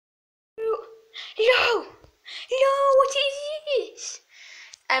Hello! Hello, what is this?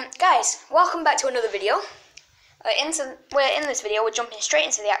 Guys, welcome back to another video. In this video, we're jumping straight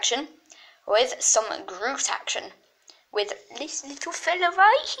into the action with some Groot action. With this little fella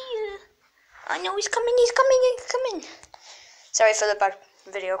right here. I know he's coming. Sorry for the bad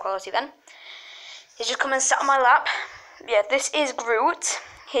video quality then. He's just come and sat on my lap. Yeah, this is Groot.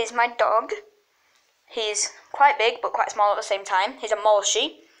 He's my dog. He's quite big, but quite small at the same time. He's a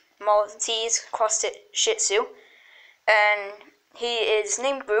Maltese cross Shih Tzu. And he is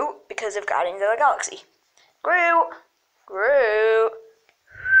named Groot because of Guardians of the Galaxy. Groot! Groot!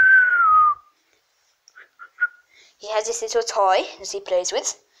 He has this little toy that he plays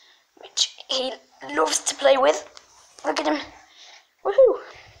with, which he loves to play with. Look at him. Woohoo!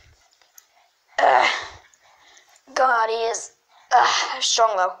 God, he is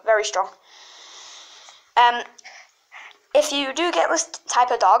strong though, very strong. If you do get this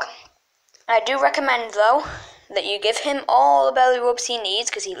type of dog, I do recommend though that you give him all the belly rubs he needs,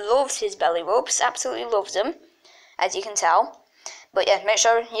 because he loves his belly rubs, absolutely loves them, as you can tell. But yeah, make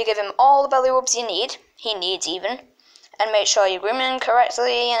sure you give him all the belly rubs he needs even, and make sure you groom him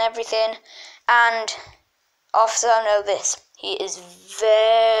correctly and everything. And also know this, he is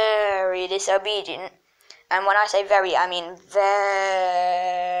very disobedient, and when I say very, I mean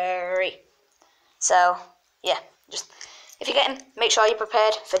very. So yeah, just if you get him, make sure you're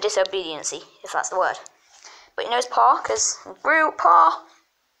prepared for disobedience, if that's the word. But you know his paw, because Groot, paw,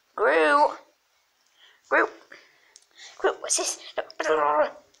 Groot, what's this?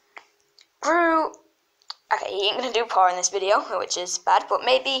 Groot. Okay, he ain't gonna do paw in this video, which is bad, but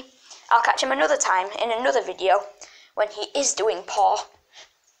maybe I'll catch him another time in another video when he is doing paw.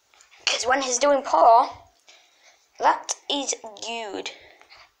 Because when he's doing paw, that is good.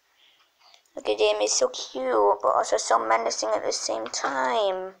 Look at him, he's so cute, but also so menacing at the same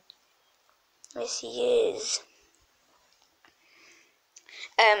time. Yes, he is.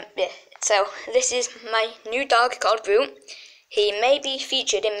 Yeah, so this is my new dog called Groot. He may be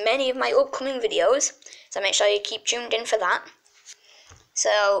featured in many of my upcoming videos, so make sure you keep tuned in for that.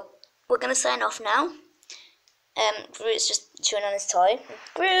 So, we're going to sign off now. Groot's just chewing on his toy.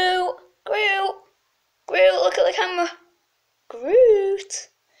 Groot! Groot! Groot, look at the camera! Groot!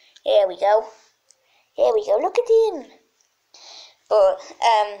 Here we go. Look at him. But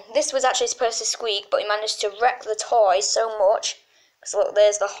this was actually supposed to squeak, but he managed to wreck the toy so much. So look,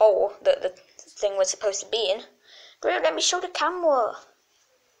 there's the hole that the thing was supposed to be in. Groot, let me show the camera.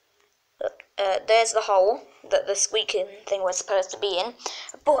 Look, there's the hole that the squeaking thing was supposed to be in.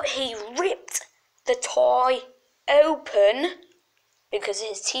 But he ripped the toy open because of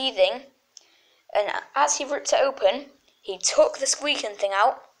his teething. And as he ripped it open, he took the squeaking thing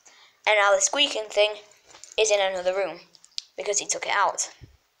out. And now the squeaking thing is in another room because he took it out.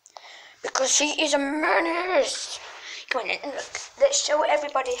 Because he is a menace. Come on in, look. Let's show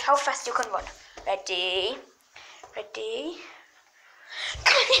everybody how fast you can run. Ready? Ready?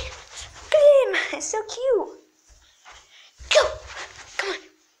 Come on in. Look at him. It's so cute. Go. Come on.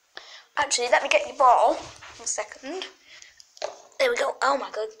 Actually, let me get your ball. 1 second. There we go. Oh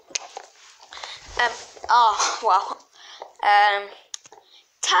my god. Oh, wow.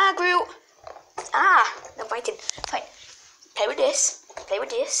 Tag Groot. No biting. Fine. Play with this,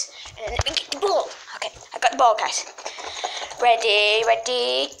 and then let me get the ball. Okay, I got the ball, guys. Ready,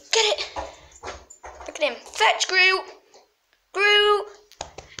 get it. Look at him. Fetch, Groot. Groot.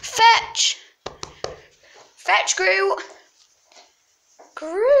 Fetch. Fetch, Groot.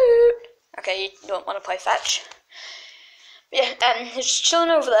 Groot. Okay, you don't want to play fetch. Yeah, he's just chilling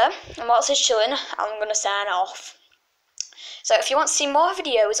over there, and whilst he's chilling, I'm going to sign off. So if you want to see more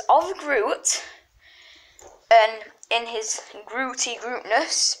videos of Groot, and in his Grooty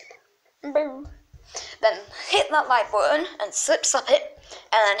Grootness, boom, then hit that like button and slap it,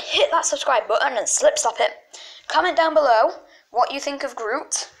 and then hit that subscribe button and slap it. Comment down below what you think of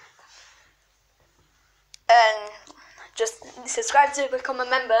Groot, and just subscribe to become a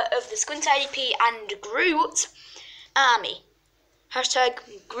member of the Squint IDP and Groot Army. Hashtag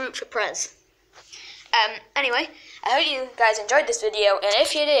Groot for Prez. Anyway, I hope you guys enjoyed this video, and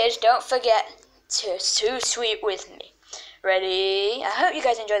if you did, don't forget to Too Sweet with me. Ready? I hope you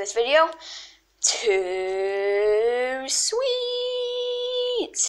guys enjoyed this video. Too Sweet!